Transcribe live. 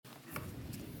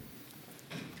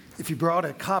If you brought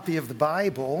a copy of the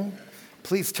Bible,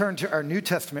 please turn to our New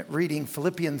Testament reading,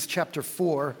 Philippians chapter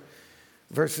 4,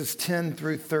 verses 10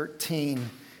 through 13.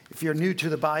 If you're new to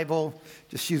the Bible,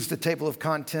 just use the table of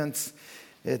contents.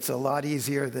 It's a lot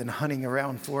easier than hunting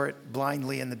around for it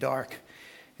blindly in the dark.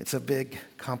 It's a big,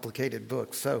 complicated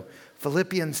book. So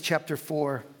Philippians chapter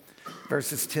 4,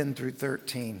 verses 10 through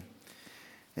 13.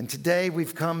 And today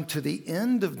we've come to the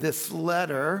end of this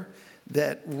letter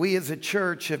that we as a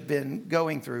church have been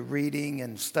going through, reading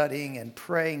and studying and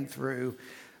praying through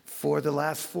for the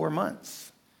last 4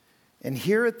 months. And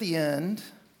here at the end,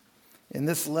 in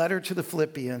this letter to the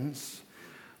Philippians,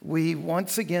 we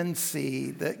once again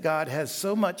see that God has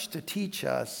so much to teach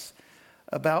us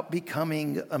about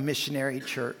becoming a missionary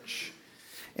church.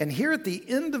 And here at the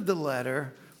end of the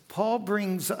letter, Paul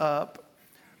brings up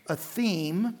a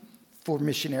theme for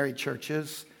missionary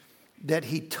churches that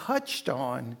he touched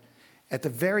on at the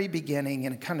very beginning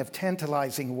in a kind of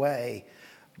tantalizing way,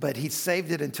 but he saved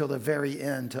it until the very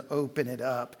end to open it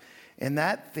up. And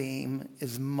that theme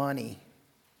is money.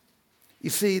 You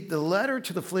see, the letter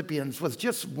to the Philippians was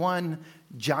just one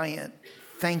giant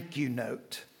thank you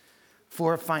note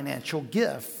for a financial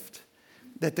gift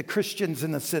that the Christians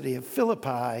in the city of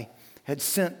Philippi had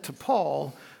sent to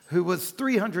Paul, who was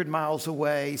 300 miles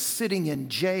away, sitting in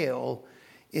jail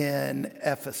in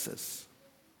Ephesus.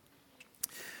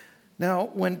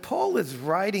 Now, when Paul is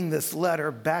writing this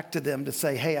letter back to them to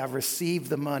say, hey, I've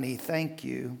received the money, thank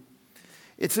you,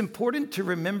 it's important to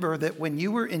remember that when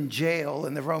you were in jail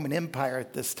in the Roman Empire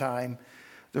at this time,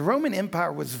 the Roman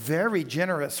Empire was very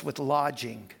generous with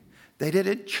lodging. They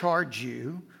didn't charge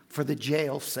you for the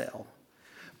jail cell,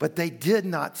 but they did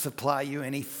not supply you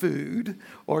any food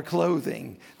or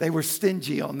clothing. They were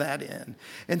stingy on that end.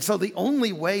 And so the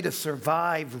only way to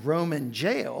survive Roman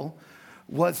jail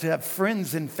was to have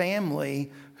friends and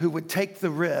family who would take the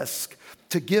risk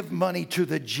to give money to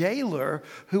the jailer,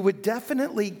 who would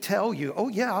definitely tell you, oh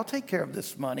yeah, I'll take care of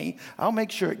this money. I'll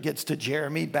make sure it gets to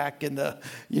Jeremy back in the,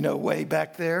 way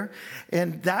back there.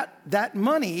 And that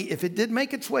money, if it did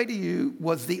make its way to you,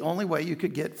 was the only way you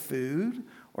could get food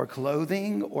or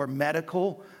clothing or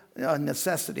medical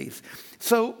necessities.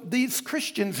 So these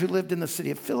Christians who lived in the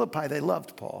city of Philippi, they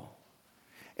loved Paul.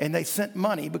 And they sent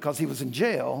money because he was in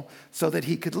jail so that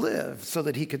he could live, so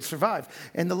that he could survive.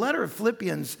 And the letter of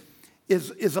Philippians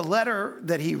is a letter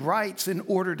that he writes in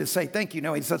order to say thank you.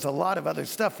 Now, he says a lot of other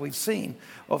stuff we've seen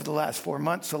over the last 4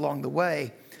 months along the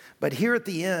way. But here at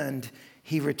the end,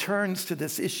 he returns to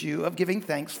this issue of giving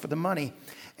thanks for the money.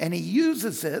 And he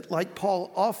uses it like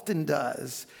Paul often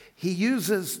does. He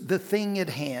uses the thing at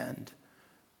hand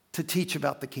to teach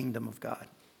about the kingdom of God.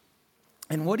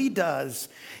 And what he does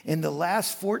in the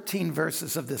last 14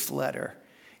 verses of this letter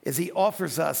is he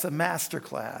offers us a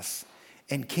masterclass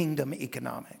in kingdom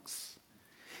economics.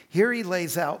 Here he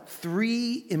lays out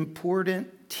 3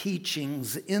 important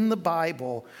teachings in the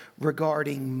Bible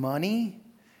regarding money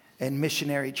and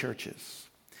missionary churches.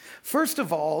 First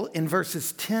of all, in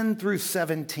verses 10 through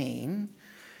 17,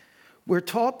 we're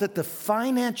taught that the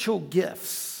financial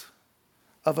gifts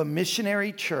of a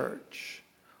missionary church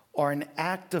are an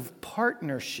act of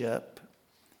partnership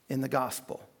in the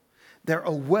gospel. They're a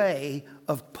way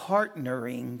of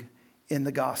partnering in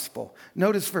the gospel.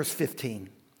 Notice verse 15.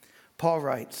 Paul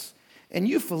writes, "And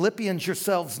you Philippians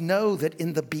yourselves know that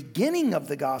in the beginning of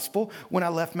the gospel, when I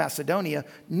left Macedonia,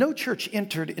 no church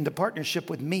entered into partnership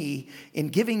with me in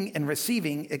giving and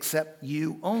receiving except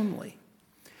you only."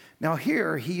 Now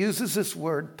here he uses this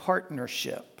word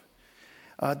partnership.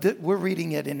 We're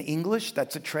reading it in English.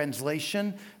 That's a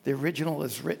translation. The original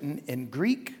is written in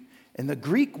Greek. And the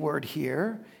Greek word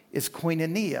here is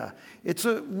koinonia. It's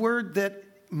a word that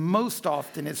most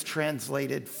often is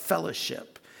translated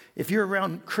fellowship. If you're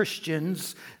around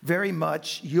Christians very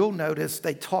much, you'll notice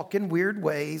they talk in weird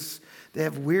ways. They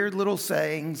have weird little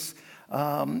sayings.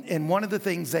 And one of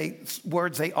the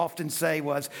words they often say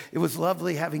was, "It was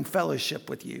lovely having fellowship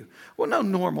with you." Well, no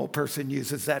normal person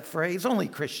uses that phrase. Only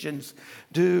Christians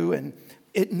do. And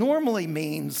it normally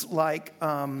means like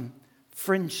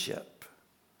friendship,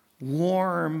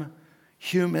 warm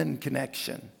human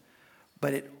connection.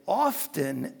 But it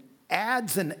often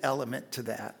adds an element to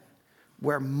that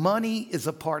where money is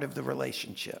a part of the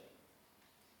relationship.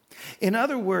 In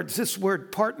other words, this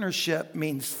word partnership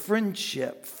means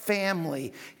friendship,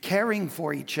 family, caring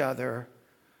for each other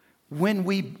when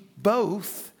we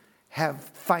both have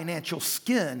financial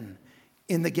skin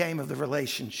in the game of the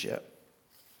relationship.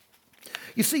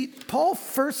 You see, Paul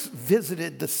first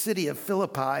visited the city of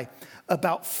Philippi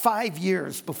about 5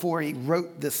 years before he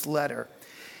wrote this letter.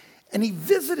 And he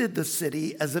visited the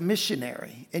city as a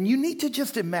missionary. And you need to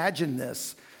just imagine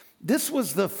this. This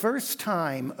was the first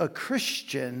time a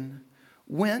Christian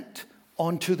went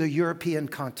onto the European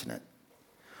continent.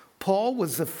 Paul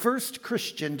was the first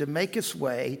Christian to make his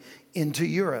way into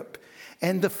Europe.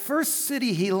 And the first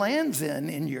city he lands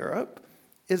in Europe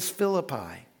is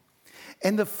Philippi.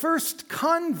 And the first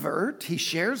convert, he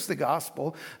shares the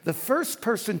gospel, the first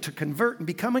person to convert and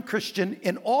become a Christian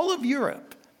in all of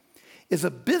Europe is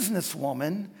a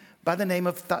businesswoman by the name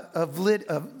of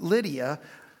Lydia.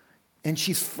 And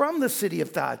she's from the city of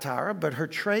Thyatira, but her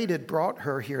trade had brought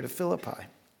her here to Philippi.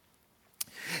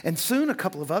 And soon a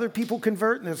couple of other people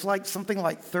convert, and there's something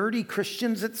like 30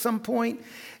 Christians at some point.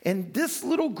 And this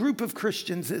little group of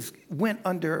Christians went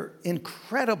under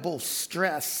incredible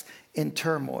stress and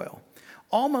turmoil.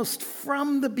 Almost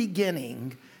from the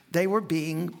beginning, they were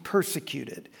being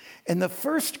persecuted. And the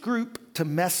first group to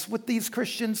mess with these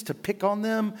Christians, to pick on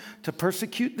them, to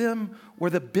persecute them, were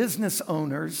the business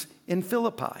owners in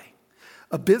Philippi.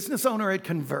 A business owner had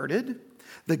converted.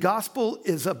 The gospel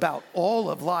is about all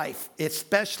of life,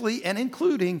 especially and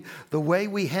including the way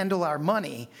we handle our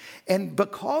money. And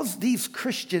because these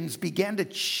Christians began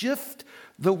to shift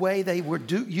the way they were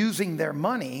using their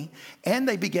money, and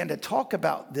they began to talk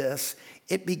about this,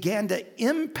 it began to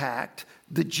impact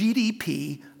the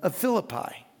GDP of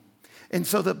Philippi. And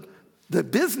so the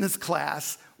business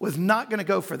class was not going to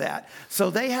go for that. So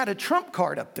they had a trump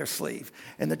card up their sleeve.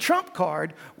 And the trump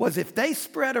card was if they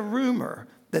spread a rumor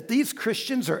that these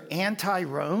Christians are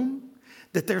anti-Rome,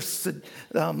 that they're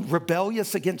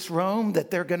rebellious against Rome,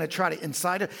 that they're going to try to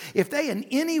incite it. If they in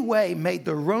any way made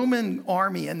the Roman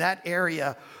army in that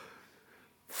area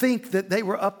think that they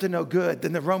were up to no good,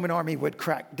 then the Roman army would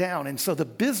crack down. And so the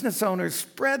business owners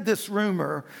spread this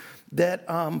rumor that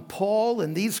Paul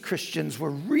and these Christians were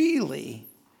really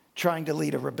trying to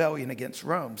lead a rebellion against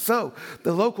Rome. So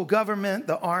the local government,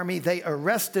 the army, they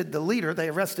arrested the leader. They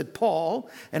arrested Paul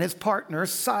and his partner,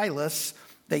 Silas.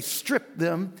 They stripped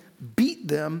them, beat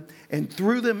them, and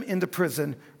threw them into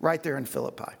prison right there in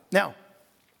Philippi. Now,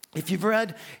 if you've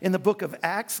read in the book of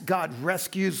Acts, God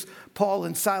rescues Paul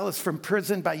and Silas from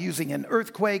prison by using an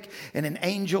earthquake, and an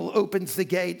angel opens the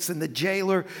gates, and the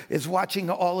jailer is watching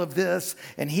all of this,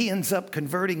 and he ends up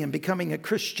converting and becoming a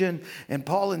Christian. And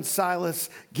Paul and Silas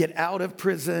get out of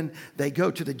prison. They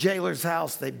go to the jailer's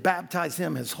house. They baptize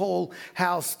him, his whole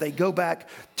house. They go back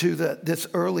to this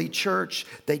early church.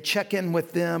 They check in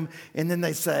with them, and then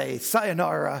they say,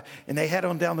 sayonara, and they head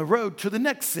on down the road to the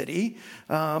next city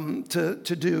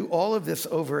to do all of this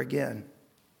over again.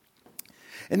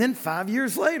 And then 5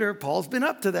 years later, Paul's been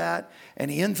up to that, and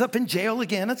he ends up in jail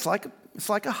again. It's like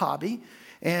a hobby.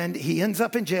 And he ends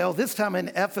up in jail, this time in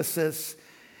Ephesus.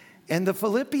 And the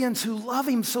Philippians, who love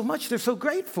him so much, they're so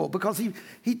grateful because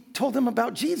he told them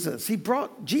about Jesus. He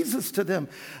brought Jesus to them.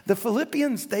 The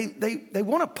Philippians, they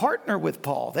want to partner with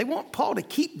Paul. They want Paul to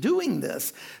keep doing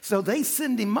this. So they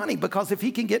send him money because if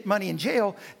he can get money in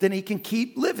jail, then he can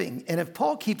keep living. And if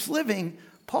Paul keeps living,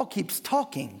 Paul keeps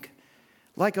talking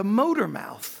like a motor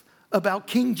mouth about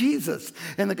King Jesus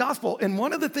and the gospel. And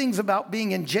one of the things about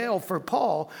being in jail for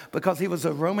Paul, because he was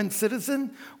a Roman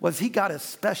citizen, was he got a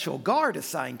special guard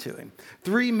assigned to him.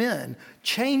 3 men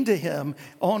chained to him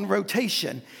on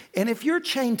rotation. And if you're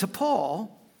chained to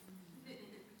Paul,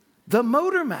 the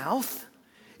motor mouth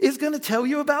is going to tell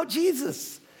you about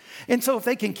Jesus. And so if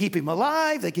they can keep him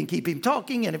alive, they can keep him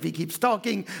talking. And if he keeps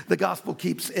talking, the gospel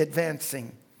keeps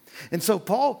advancing. And so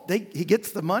Paul, he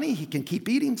gets the money, he can keep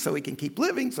eating, so he can keep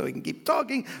living, so he can keep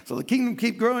talking, so the kingdom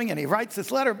keep growing, and he writes this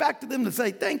letter back to them to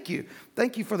say, thank you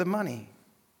for the money.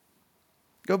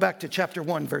 Go back to chapter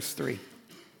 1, verse 3.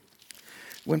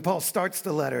 When Paul starts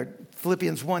the letter,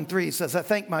 Philippians 1:3 says, I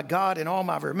thank my God in all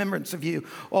my remembrance of you,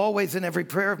 always in every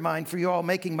prayer of mine for you all,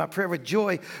 making my prayer with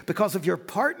joy because of your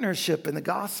partnership in the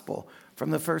gospel from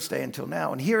the first day until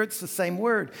now. And here it's the same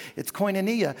word. It's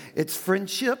koinonia. It's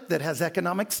friendship that has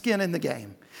economic skin in the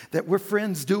game. That we're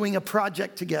friends doing a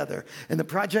project together. And the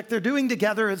project they're doing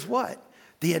together is what?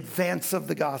 The advance of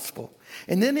the gospel.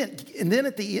 And then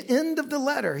at the end of the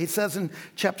letter, he says in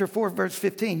chapter 4, verse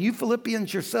 15, you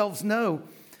Philippians yourselves know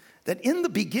that in the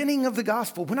beginning of the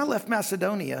gospel, when I left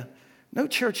Macedonia, no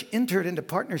church entered into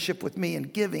partnership with me in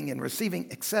giving and receiving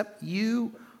except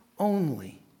you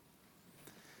only.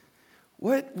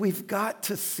 What we've got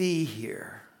to see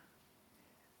here,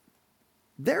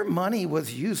 their money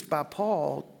was used by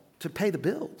Paul to pay the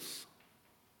bills,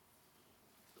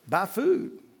 buy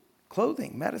food,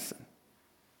 clothing, medicine.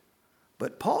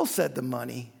 But Paul said the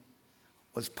money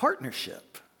was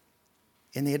partnership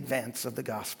in the advance of the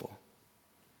gospel.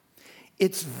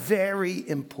 It's very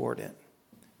important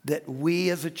that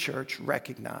we as a church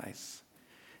recognize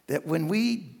that when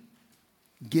we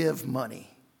give money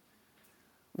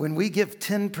when we give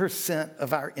 10%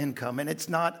 of our income, and it's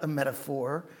not a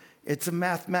metaphor, it's a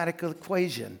mathematical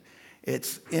equation.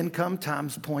 It's income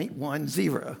times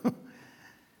 0.10.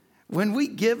 When we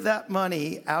give that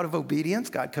money out of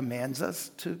obedience, God commands us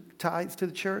to tithe to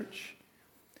the church.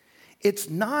 It's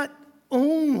not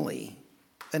only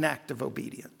an act of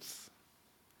obedience.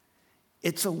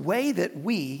 It's a way that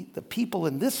we, the people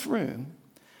in this room,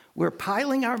 we're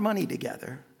piling our money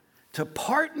together to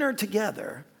partner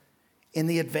together in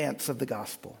the advance of the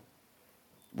gospel.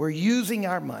 We're using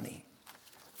our money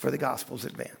for the gospel's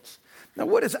advance. Now,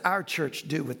 what does our church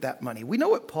do with that money? We know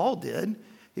what Paul did.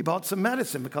 He bought some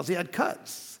medicine because he had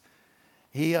cuts.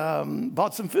 He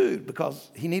bought some food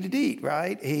because he needed to eat,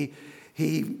 right?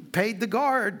 He paid the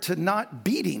guard to not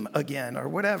beat him again or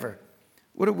whatever.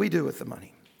 What do we do with the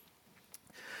money?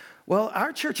 Well,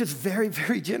 our church is very,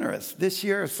 very generous. This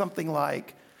year,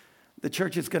 the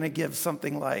church is going to give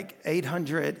something like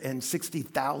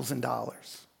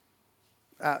 $860,000.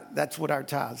 That's what our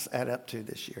tithes add up to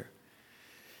this year.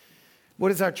 What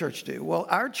does our church do? Well,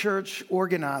 our church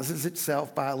organizes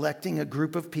itself by electing a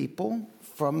group of people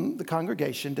from the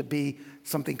congregation to be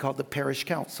something called the parish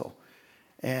council.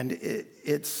 And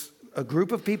it's a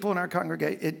group of people in our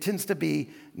congregation. It tends to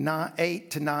be 8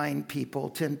 to 9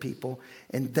 people, 10 people,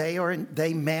 and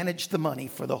they manage the money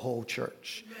for the whole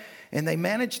church. And they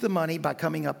manage the money by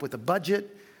coming up with a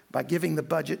budget, by giving the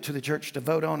budget to the church to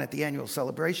vote on at the annual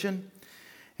celebration.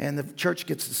 And the church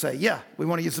gets to say, yeah, we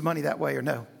want to use the money that way, or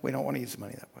no, we don't want to use the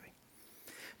money that way.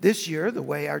 This year, the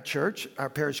way our church, our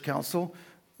parish council,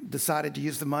 decided to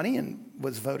use the money and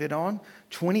was voted on,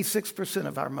 26%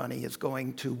 of our money is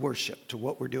going to worship, to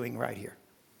what we're doing right here.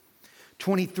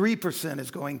 23%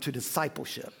 is going to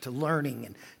discipleship, to learning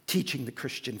and teaching the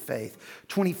Christian faith.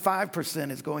 25%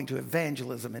 is going to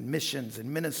evangelism and missions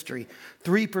and ministry.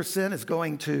 3% is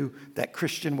going to that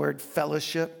Christian word,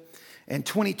 fellowship. And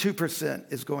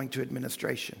 22% is going to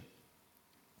administration.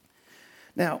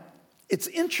 Now, it's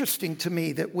interesting to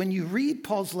me that when you read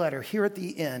Paul's letter here at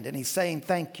the end, and he's saying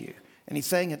thank you, and he's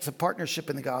saying it's a partnership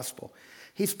in the gospel,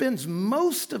 he spends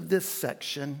most of this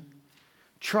section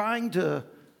trying to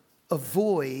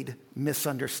avoid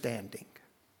misunderstanding.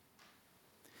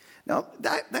 Now,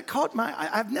 that caught my eye.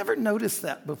 I've never noticed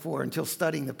that before until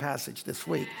studying the passage this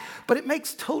week, but it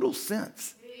makes total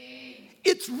sense.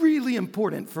 It's really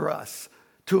important for us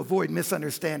to avoid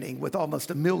misunderstanding with almost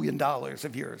 $1 million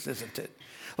of yours, isn't it?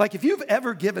 Like if you've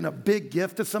ever given a big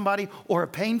gift to somebody or a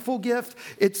painful gift,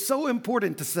 it's so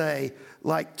important to say,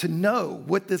 to know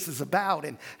what this is about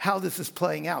and how this is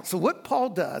playing out. So what Paul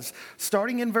does,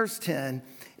 starting in verse 10,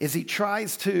 is he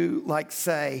tries to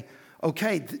say,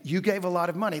 okay, you gave a lot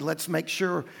of money. Let's make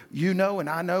sure you know and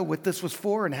I know what this was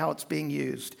for and how it's being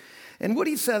used. And what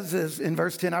he says is, in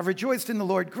verse 10, I've rejoiced in the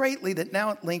Lord greatly that now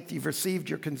at length you've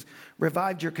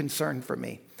revived your concern for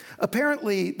me.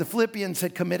 Apparently, the Philippians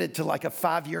had committed to a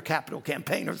 5-year capital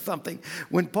campaign or something.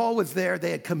 When Paul was there,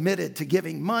 they had committed to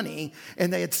giving money,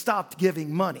 and they had stopped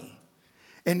giving money.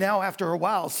 And now, after a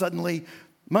while, suddenly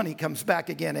money comes back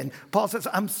again. And Paul says,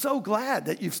 I'm so glad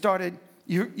that you've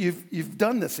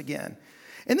done this again.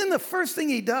 And then the first thing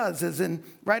he does is,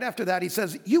 right after that, he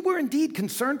says, you were indeed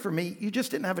concerned for me. You just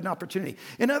didn't have an opportunity.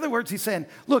 In other words, he's saying,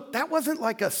 look, that wasn't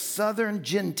like a southern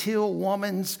genteel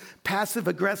woman's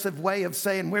passive-aggressive way of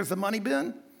saying, where's the money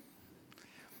been?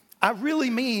 I really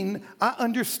mean, I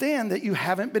understand that you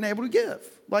haven't been able to give.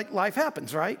 Life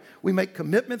happens, right? We make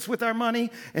commitments with our money,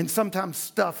 and sometimes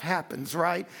stuff happens,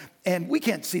 right? And we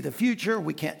can't see the future.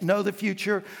 We can't know the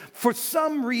future. For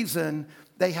some reason,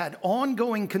 they had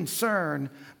ongoing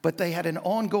concern, but they had an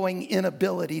ongoing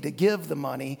inability to give the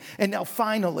money. And now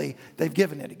finally, they've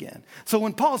given it again. So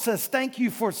when Paul says, thank you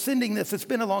for sending this, it's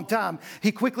been a long time,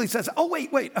 he quickly says, oh,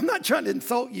 wait, I'm not trying to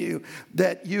insult you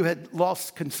that you had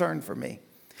lost concern for me.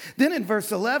 Then in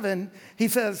verse 11, he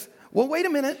says, well, wait a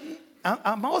minute.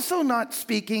 I'm also not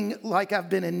speaking like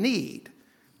I've been in need.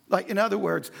 In other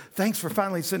words, thanks for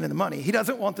finally sending the money. He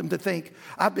doesn't want them to think,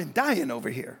 I've been dying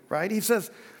over here, right? He says,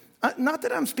 not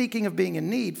that I'm speaking of being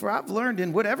in need, for I've learned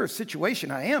in whatever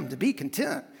situation I am to be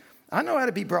content. I know how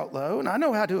to be brought low, and I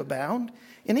know how to abound.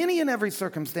 In any and every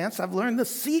circumstance, I've learned the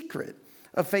secret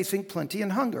of facing plenty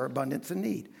and hunger, abundance and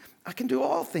need. I can do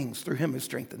all things through him who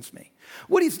strengthens me.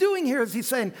 What he's doing here is he's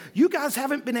saying, you guys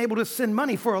haven't been able to send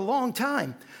money for a long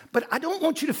time, but I don't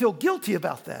want you to feel guilty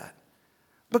about that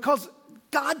because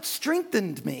God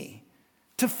strengthened me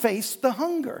to face the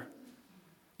hunger.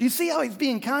 Do you see how he's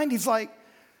being kind? He's like,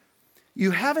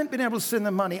 you haven't been able to send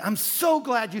the money. I'm so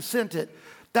glad you sent it.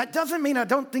 That doesn't mean I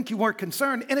don't think you weren't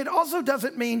concerned. And it also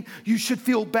doesn't mean you should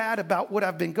feel bad about what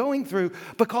I've been going through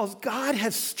because God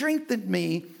has strengthened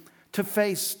me to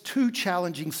face two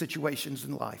challenging situations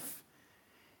in life.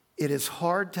 It is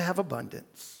hard to have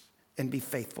abundance and be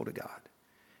faithful to God.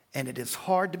 And it is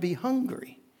hard to be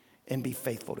hungry and be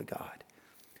faithful to God.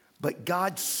 But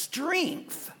God's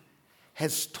strength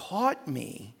has taught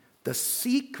me the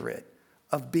secret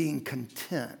of being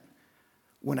content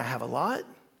when I have a lot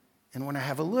and when I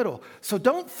have a little. So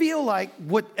don't feel like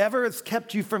whatever has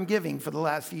kept you from giving for the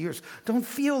last few years, don't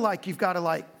feel like you've got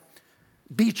to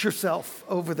beat yourself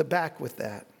over the back with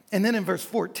that. And then in verse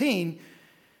 14,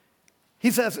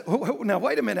 he says, now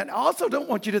wait a minute, I also don't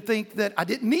want you to think that I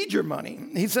didn't need your money.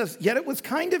 He says, yet it was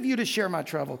kind of you to share my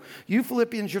trouble. You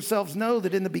Philippians yourselves know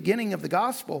that in the beginning of the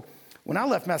gospel, when I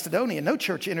left Macedonia, no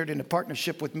church entered into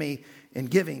partnership with me in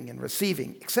giving and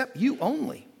receiving, except you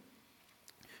only.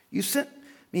 You sent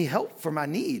me help for my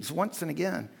needs once and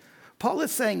again. Paul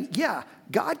is saying, yeah,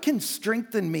 God can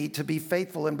strengthen me to be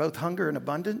faithful in both hunger and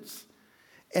abundance.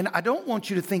 And I don't want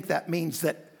you to think that means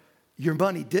that your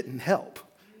money didn't help.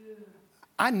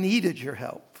 I needed your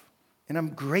help, and I'm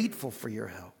grateful for your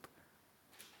help.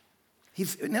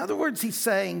 In other words, he's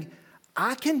saying,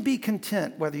 I can be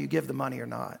content whether you give the money or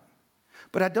not.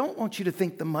 But I don't want you to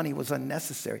think the money was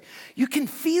unnecessary. You can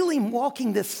feel him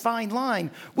walking this fine line,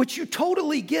 which you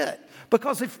totally get.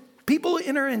 Because if people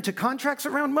enter into contracts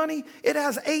around money, it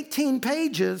has 18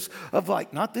 pages of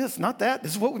not this, not that.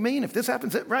 This is what we mean. If this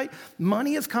happens, right?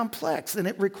 Money is complex, and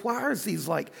it requires these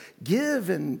give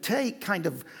and take kind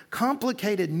of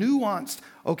complicated, nuanced.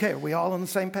 Okay, are we all on the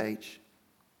same page?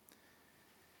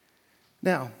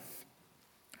 Now,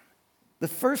 the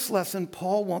first lesson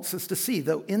Paul wants us to see,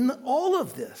 though, in all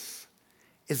of this,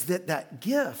 is that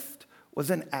gift was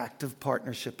an act of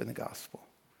partnership in the gospel.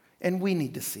 And we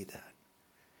need to see that.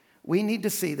 We need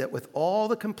to see that with all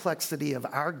the complexity of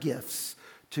our gifts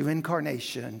to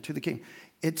incarnation, to the King,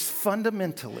 it's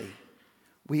fundamentally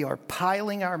we are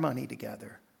piling our money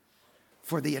together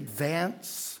for the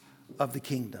advance of the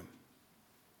kingdom.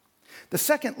 The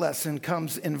second lesson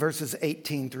comes in verses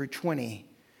 18 through 20,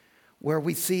 where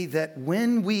we see that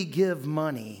when we give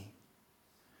money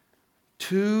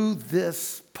to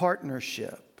this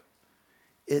partnership,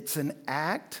 it's an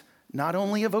act not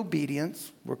only of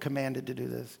obedience, we're commanded to do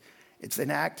this, it's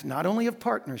an act not only of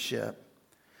partnership,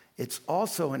 it's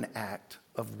also an act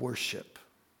of worship.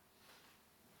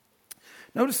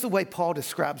 Notice the way Paul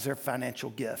describes their financial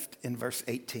gift in verse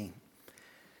 18.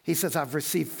 He says, I've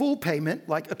received full payment,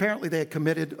 apparently they had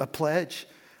committed a pledge,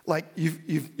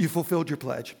 you fulfilled your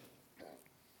pledge.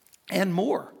 And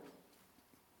more.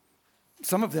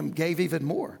 Some of them gave even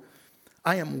more.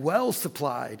 I am well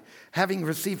supplied, having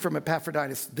received from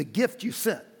Epaphroditus the gift you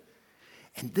sent.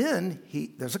 And then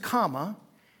there's a comma,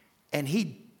 and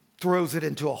he throws it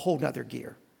into a whole nother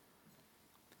gear.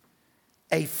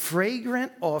 A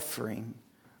fragrant offering,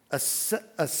 a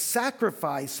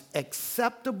sacrifice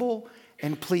acceptable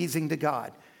and pleasing to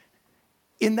God.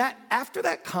 After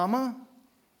that comma,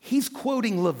 he's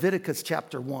quoting Leviticus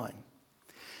chapter 1.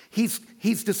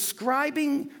 He's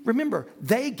describing, remember,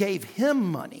 they gave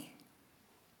him money,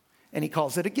 and he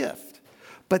calls it a gift.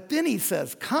 But then he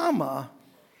says, comma,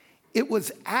 it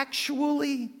was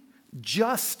actually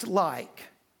just like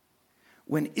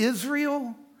when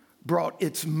Israel brought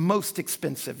its most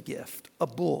expensive gift, a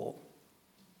bull,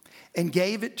 and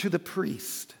gave it to the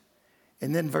priest.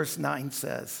 And then verse 9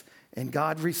 says, and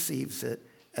God receives it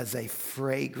as a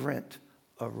fragrant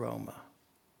aroma.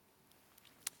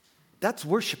 That's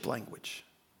worship language.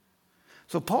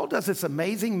 So Paul does this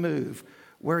amazing move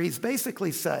where he's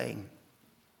basically saying,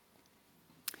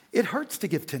 it hurts to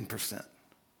give 10%.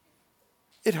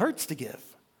 It hurts to give.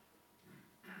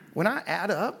 When I add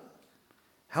up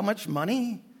how much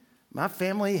money my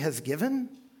family has given,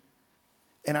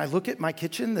 and I look at my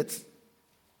kitchen that's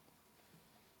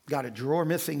got a drawer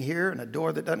missing here and a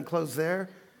door that doesn't close there,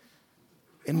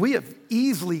 and we have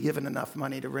easily given enough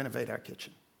money to renovate our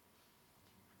kitchen.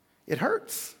 It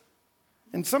hurts.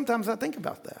 And sometimes I think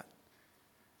about that.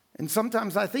 And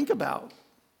sometimes I think about,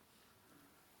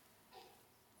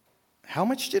 how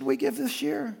much did we give this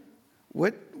year?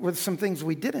 What were some things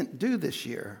we didn't do this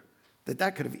year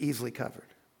that could have easily covered?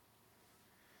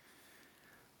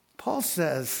 Paul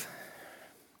says,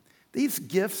 these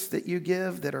gifts that you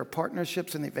give that are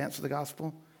partnerships in the advance of the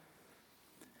gospel,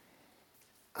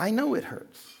 I know it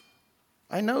hurts.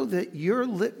 I know that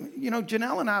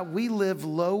Janelle and I, we live a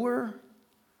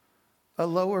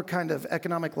lower kind of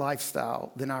economic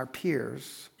lifestyle than our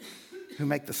peers who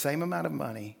make the same amount of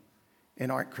money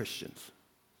and aren't Christians.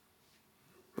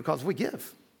 Because we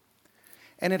give.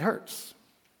 And it hurts.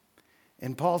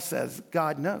 And Paul says,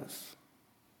 God knows.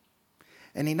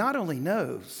 And he not only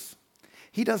knows,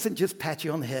 he doesn't just pat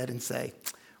you on the head and say,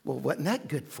 Well, wasn't that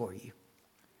good for you?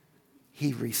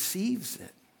 He receives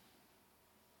it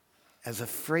as a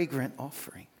fragrant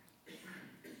offering.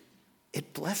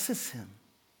 It blesses him.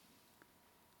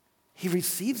 He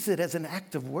receives it as an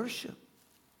act of worship.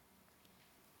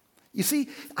 You see,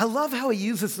 I love how he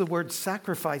uses the word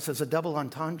sacrifice as a double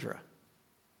entendre,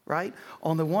 right?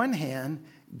 On the one hand,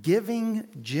 giving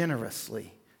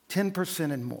generously,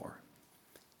 10% and more,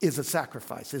 is a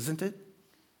sacrifice, isn't it?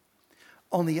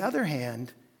 On the other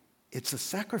hand, it's a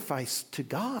sacrifice to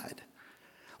God.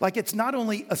 Like, it's not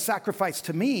only a sacrifice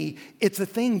to me, it's a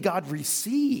thing God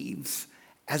receives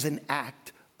as an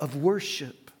act of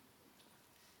worship.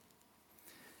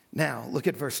 Now, look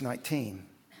at verse 19.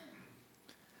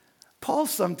 Paul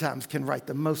sometimes can write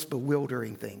the most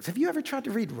bewildering things. Have you ever tried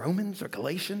to read Romans or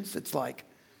Galatians? It's like,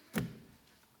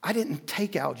 I didn't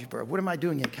take algebra. What am I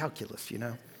doing in calculus, you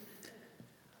know?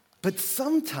 But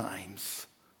sometimes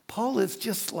Paul is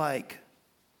just like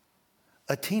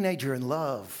a teenager in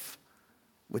love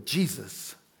with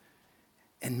Jesus.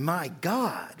 And my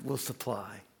God will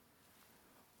supply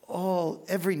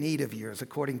every need of yours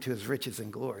according to his riches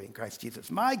and glory in Christ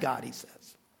Jesus. My God, he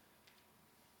says.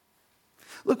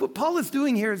 Look, what Paul is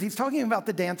doing here is he's talking about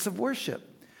the dance of worship.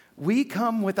 We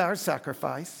come with our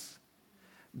sacrifice.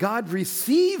 God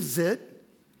receives it,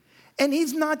 and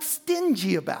he's not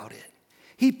stingy about it.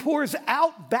 He pours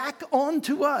out back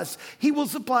onto us. He will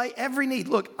supply every need.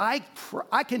 Look, I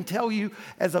can tell you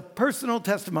as a personal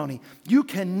testimony, you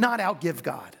cannot outgive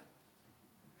God.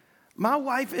 My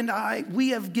wife and I, we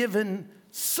have given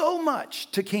so much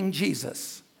to King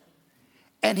Jesus,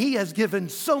 and he has given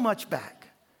so much back.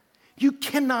 You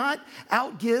cannot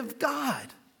outgive God.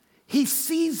 He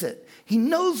sees it. He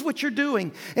knows what you're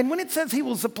doing. And when it says he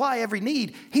will supply every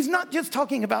need, he's not just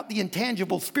talking about the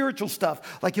intangible spiritual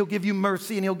stuff, like he'll give you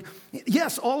mercy and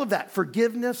yes, all of that,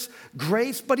 forgiveness,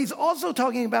 grace, but he's also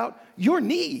talking about your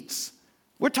needs.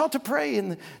 We're taught to pray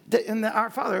in Our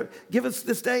Father, give us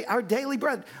this day our daily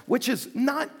bread, which is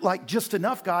not like just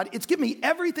enough, God. It's give me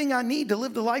everything I need to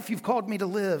live the life you've called me to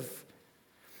live.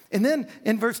 And then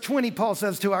in verse 20, Paul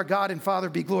says, to our God and Father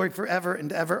be glory forever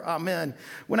and ever. Amen.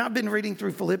 When I've been reading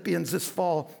through Philippians this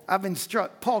fall, I've been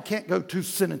struck. Paul can't go 2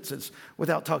 sentences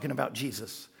without talking about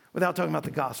Jesus, without talking about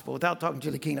the gospel, without talking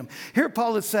to the kingdom. Here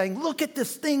Paul is saying, look at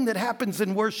this thing that happens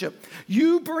in worship.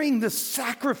 You bring the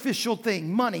sacrificial thing,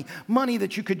 money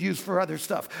that you could use for other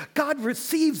stuff. God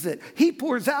receives it. He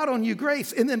pours out on you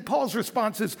grace. And then Paul's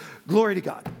response is, glory to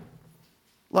God.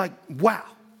 Like, wow.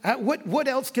 What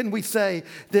else can we say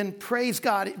than praise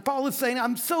God? Paul is saying,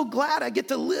 I'm so glad I get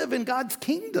to live in God's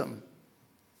kingdom.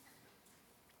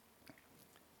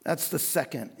 That's the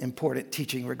second important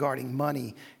teaching regarding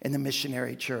money in the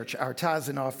missionary church. Our tithes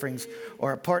and offerings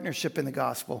are a partnership in the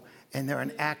gospel, and they're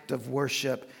an act of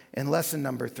worship. And lesson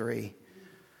number 3,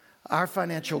 our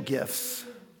financial gifts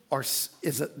are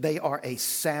a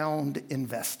sound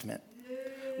investment.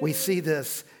 We see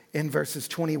this in verses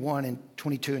 21 and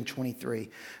 22 and 23.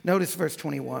 Notice verse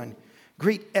 21.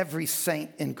 Greet every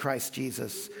saint in Christ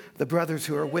Jesus. The brothers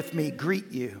who are with me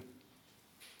greet you.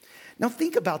 Now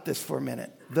think about this for a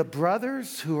minute. The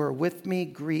brothers who are with me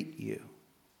greet you.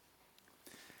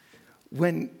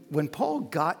 When Paul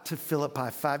got to Philippi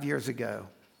 5 years ago,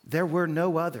 there were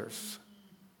no others.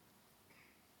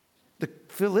 The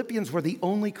Philippians were the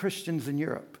only Christians in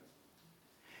Europe.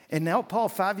 And now Paul,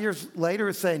 5 years later,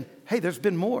 is saying, hey, there's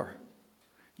been more.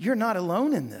 You're not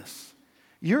alone in this.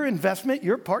 Your investment,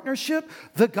 your partnership,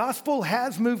 the gospel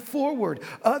has moved forward.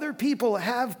 Other people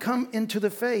have come into the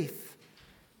faith.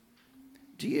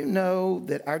 Do you know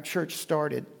that our church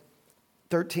started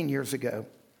 13 years ago?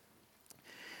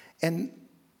 And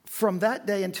from that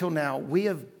day until now, we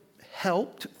have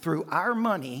helped, through our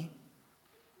money,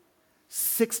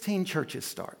 16 churches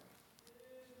start.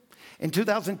 In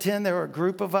 2010, there were a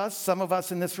group of us, some of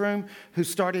us in this room, who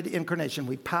started Incarnation.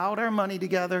 We piled our money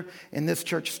together, and this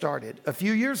church started. A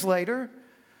few years later,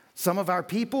 some of our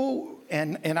people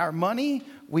and our money,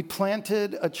 we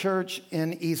planted a church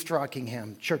in East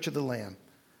Rockingham, Church of the Lamb.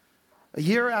 A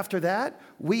year after that,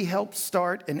 we helped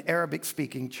start an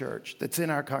Arabic-speaking church that's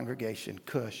in our congregation,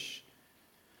 Cush.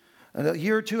 And a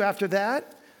year or two after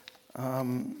that,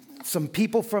 some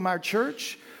people from our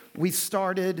church, we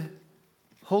started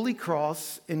Holy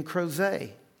Cross in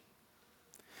Crozet.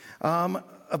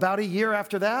 About a year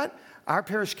after that, our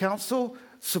parish council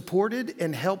supported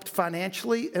and helped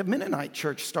financially a Mennonite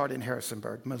church start in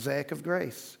Harrisonburg, Mosaic of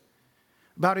Grace.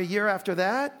 About a year after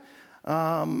that,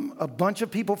 a bunch of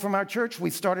people from our church, we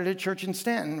started a church in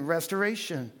Stanton,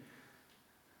 Restoration.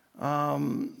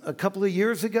 A couple of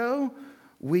years ago,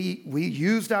 We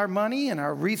used our money and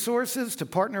our resources to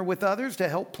partner with others to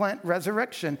help plant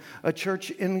Resurrection, a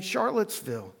church in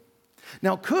Charlottesville.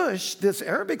 Now, Cush, this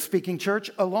Arabic-speaking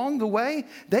church, along the way,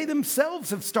 they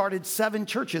themselves have started 7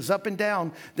 churches up and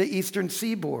down the eastern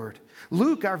seaboard.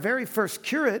 Luke, our very first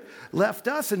curate, left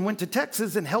us and went to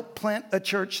Texas and helped plant a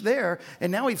church there.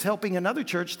 And now he's helping another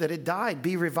church that had died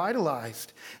be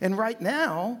revitalized. And right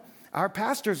now, our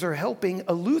pastors are helping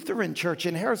a Lutheran church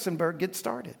in Harrisonburg get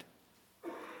started.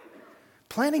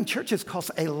 Planting churches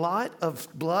costs a lot of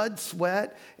blood,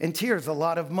 sweat, and tears, a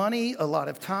lot of money, a lot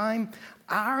of time.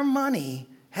 Our money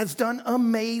has done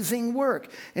amazing work.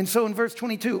 And so in verse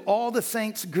 22, all the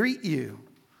saints greet you.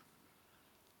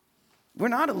 We're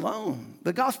not alone.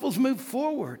 The gospel's moved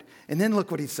forward. And then look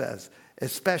what he says,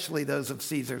 especially those of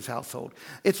Caesar's household.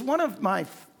 It's one of my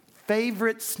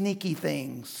favorite sneaky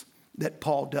things that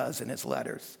Paul does in his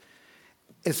letters,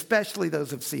 especially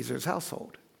those of Caesar's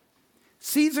household.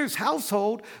 Caesar's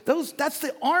household, that's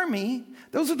the army.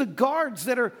 Those are the guards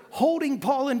that are holding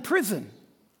Paul in prison,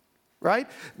 right?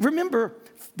 Remember,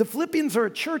 the Philippians are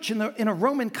a church in a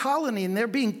Roman colony, and they're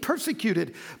being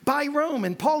persecuted by Rome.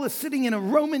 And Paul is sitting in a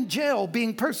Roman jail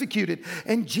being persecuted.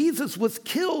 And Jesus was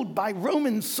killed by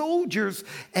Roman soldiers.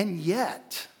 And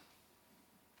yet,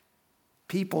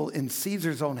 people in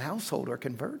Caesar's own household are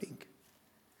converting.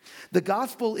 The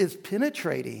gospel is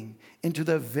penetrating into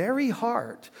the very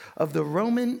heart of the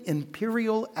Roman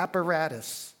imperial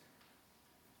apparatus.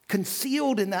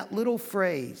 Concealed in that little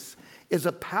phrase is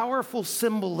a powerful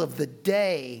symbol of the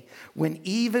day when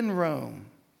even Rome,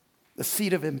 the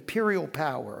seat of imperial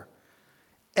power,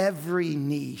 every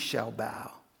knee shall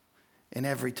bow and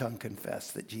every tongue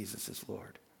confess that Jesus is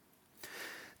Lord.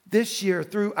 This year,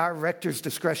 through our Rector's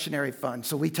Discretionary Fund,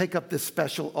 so we take up this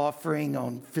special offering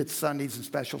on fifth Sundays and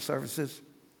special services.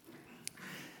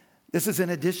 This is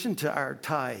in addition to our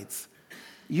tithes.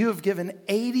 You have given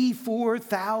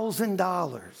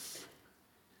 $84,000.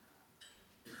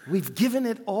 We've given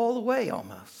it all away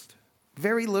almost.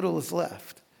 Very little is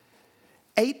left.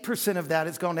 8% of that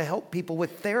is going to help people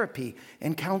with therapy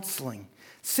and counseling.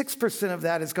 6% of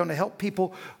that is going to help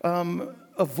people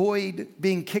avoid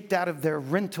being kicked out of their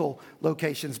rental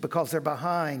locations because they're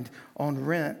behind on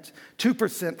rent.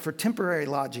 2% for temporary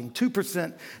lodging. 2%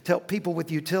 to help people with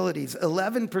utilities.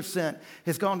 11%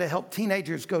 has gone to help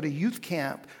teenagers go to youth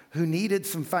camp who needed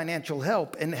some financial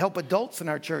help, and help adults in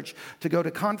our church to go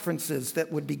to conferences that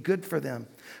would be good for them.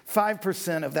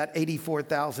 5% of that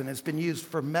 $84,000 has been used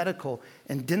for medical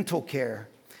and dental care.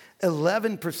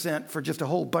 11% for just a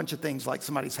whole bunch of things, like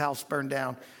somebody's house burned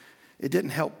down. It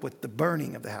didn't help with the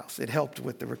burning of the house. It helped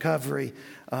with the recovery,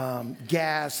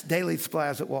 gas, daily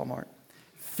supplies at Walmart.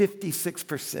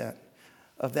 56%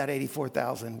 of that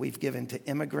 $84,000 we've given to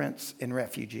immigrants and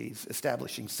refugees,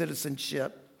 establishing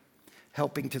citizenship,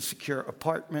 helping to secure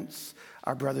apartments,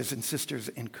 our brothers and sisters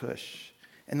in Cush.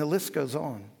 And the list goes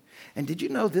on. And did you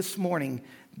know this morning,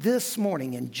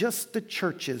 in just the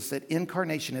churches that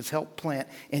Incarnation has helped plant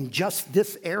in just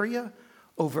this area,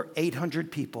 over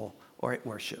 800 people are at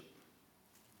worship.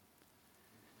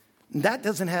 That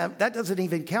doesn't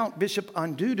even count Bishop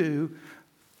Andudu,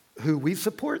 who we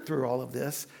support through all of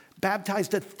this,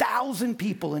 baptized 1,000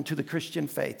 people into the Christian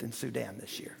faith in Sudan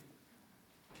this year.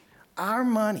 Our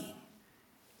money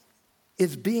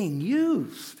is being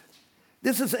used.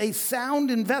 This is a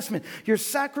sound investment. Your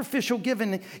sacrificial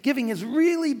giving is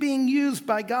really being used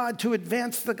by God to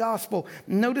advance the gospel.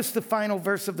 Notice the final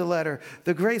verse of the letter.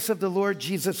 The grace of the Lord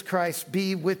Jesus Christ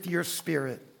be with your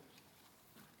spirit.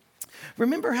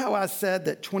 Remember how I said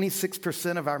that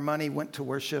 26% of our money went to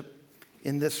worship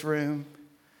in this room,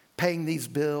 paying these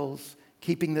bills,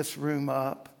 keeping this room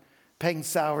up, paying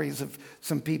salaries of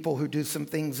some people who do some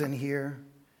things in here?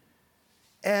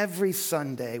 Every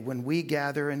Sunday when we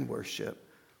gather and worship,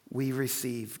 we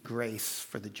receive grace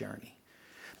for the journey.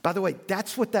 By the way,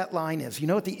 that's what that line is. You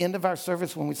know, at the end of our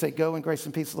service when we say, go in grace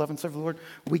and peace, love and serve the Lord,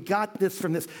 we got this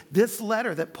from this. This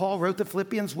letter that Paul wrote to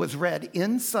Philippians was read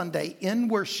in Sunday in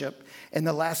worship, and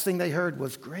the last thing they heard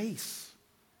was grace.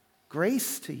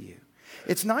 Grace to you.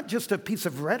 It's not just a piece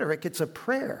of rhetoric, it's a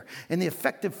prayer. And the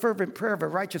effective, fervent prayer of a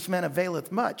righteous man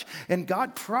availeth much. And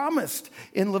God promised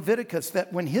in Leviticus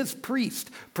that when his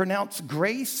priest pronounced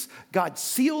grace, God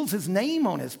seals his name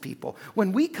on his people.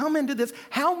 When we come into this,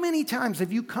 how many times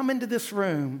have you come into this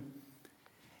room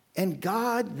and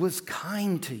God was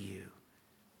kind to you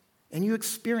and you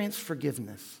experienced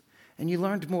forgiveness and you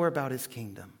learned more about his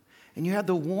kingdom and you had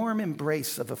the warm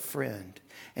embrace of a friend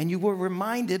and you were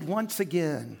reminded once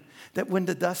again that when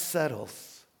the dust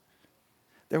settles,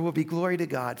 there will be glory to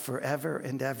God forever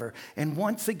and ever. And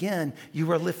once again,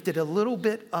 you are lifted a little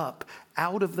bit up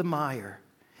out of the mire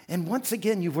And once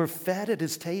again, you were fed at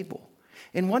his table.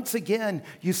 And once again,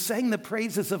 you sang the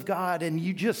praises of God, and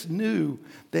you just knew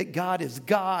that God is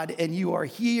God and you are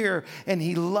here and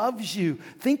he loves you.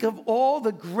 Think of all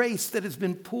the grace that has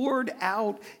been poured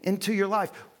out into your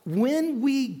life. When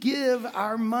we give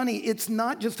our money, it's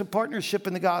not just a partnership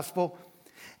in the gospel,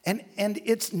 and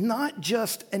it's not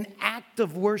just an act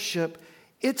of worship,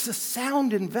 it's a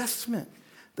sound investment.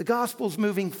 The gospel's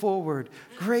moving forward.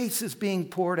 Grace is being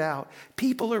poured out.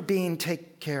 People are being taken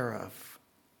care of.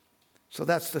 So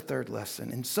that's the third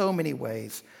lesson. In so many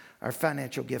ways, our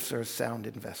financial gifts are a sound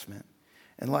investment.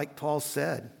 And like Paul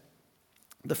said,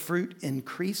 the fruit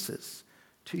increases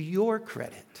to your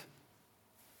credit.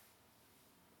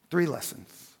 3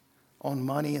 lessons on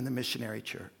money in the missionary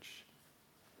church.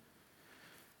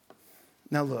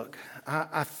 Now look,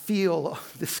 I feel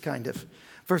this kind of,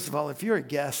 first of all, if you're a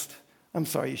guest, I'm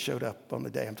sorry you showed up on the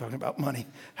day I'm talking about money.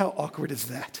 How awkward is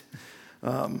that?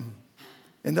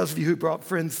 And those of you who brought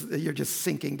friends, you're just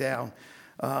sinking down.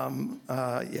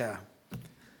 Yeah.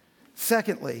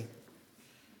 Secondly,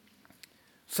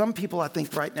 some people I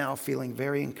think right now are feeling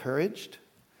very encouraged.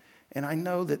 And I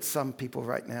know that some people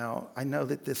right now, I know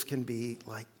that this can be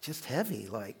like just heavy,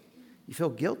 like you feel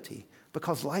guilty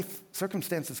because life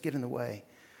circumstances get in the way.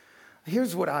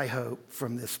 Here's what I hope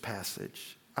from this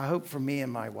passage. I hope for me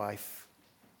and my wife.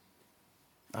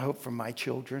 I hope for my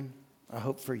children. I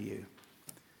hope for you.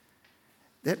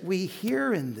 That we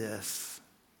hear in this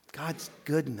God's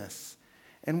goodness,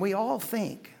 and we all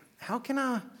think, how can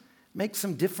I make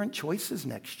some different choices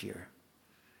next year?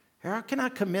 How can I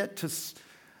commit to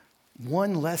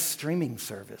one less streaming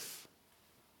service?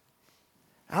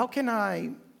 How can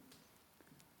I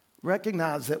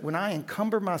recognize that when I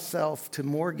encumber myself to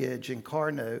mortgage and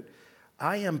car note,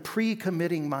 I am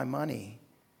pre-committing my money?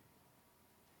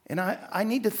 And I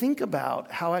need to think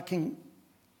about how I can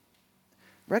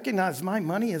recognize my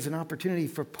money as an opportunity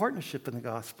for partnership in the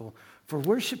gospel, for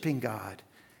worshiping God.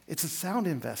 It's a sound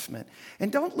investment.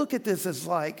 And don't look at this as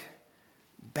like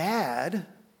bad.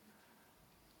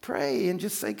 Pray and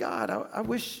just say, God, I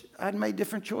wish I'd made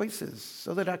different choices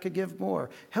so that I could give more.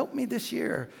 Help me this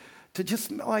year to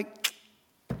just like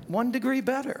 1 degree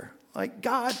better. Like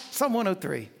God, Psalm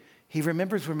 103, he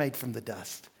remembers we're made from the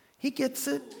dust. He gets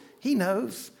it. He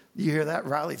knows. You hear that?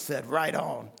 Riley said, right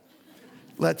on.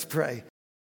 Let's pray.